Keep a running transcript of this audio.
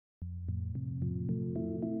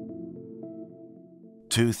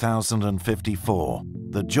2054.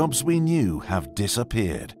 The jobs we knew have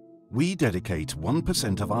disappeared. We dedicate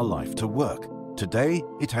 1% of our life to work. Today,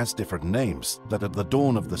 it has different names that at the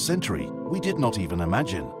dawn of the century, we did not even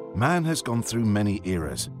imagine. Man has gone through many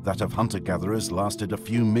eras. That of hunter-gatherers lasted a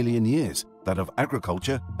few million years. That of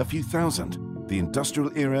agriculture, a few thousand. The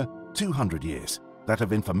industrial era, 200 years. That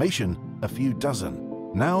of information, a few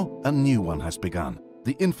dozen. Now, a new one has begun.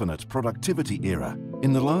 The infinite productivity era.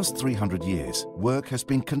 In the last 300 years, work has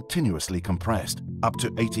been continuously compressed. Up to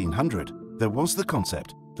 1800, there was the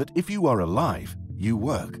concept that if you are alive, you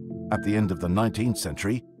work. At the end of the 19th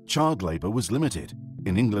century, child labor was limited.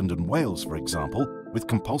 In England and Wales, for example, with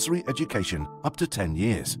compulsory education up to 10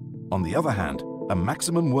 years. On the other hand, a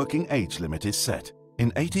maximum working age limit is set. In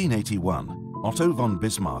 1881, Otto von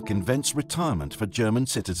Bismarck invents retirement for German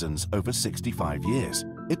citizens over 65 years.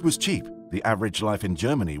 It was cheap. The average life in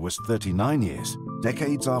Germany was 39 years.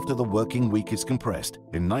 Decades after the working week is compressed,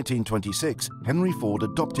 in 1926, Henry Ford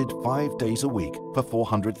adopted 5 days a week for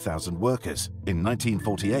 400,000 workers. In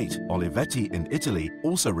 1948, Olivetti in Italy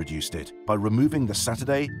also reduced it by removing the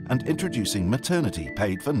Saturday and introducing maternity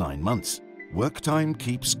paid for 9 months. Work time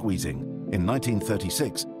keeps squeezing. In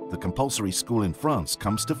 1936, the compulsory school in France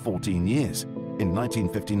comes to 14 years. In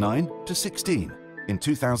 1959, to 16. In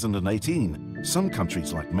 2018, some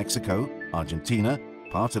countries like Mexico, Argentina,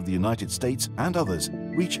 part of the United States and others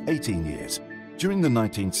reach 18 years. During the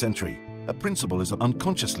 19th century, a principle is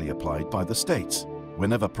unconsciously applied by the states.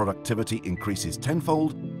 Whenever productivity increases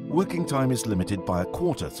tenfold, working time is limited by a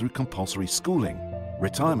quarter through compulsory schooling,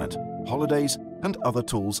 retirement, holidays, and other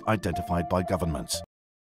tools identified by governments.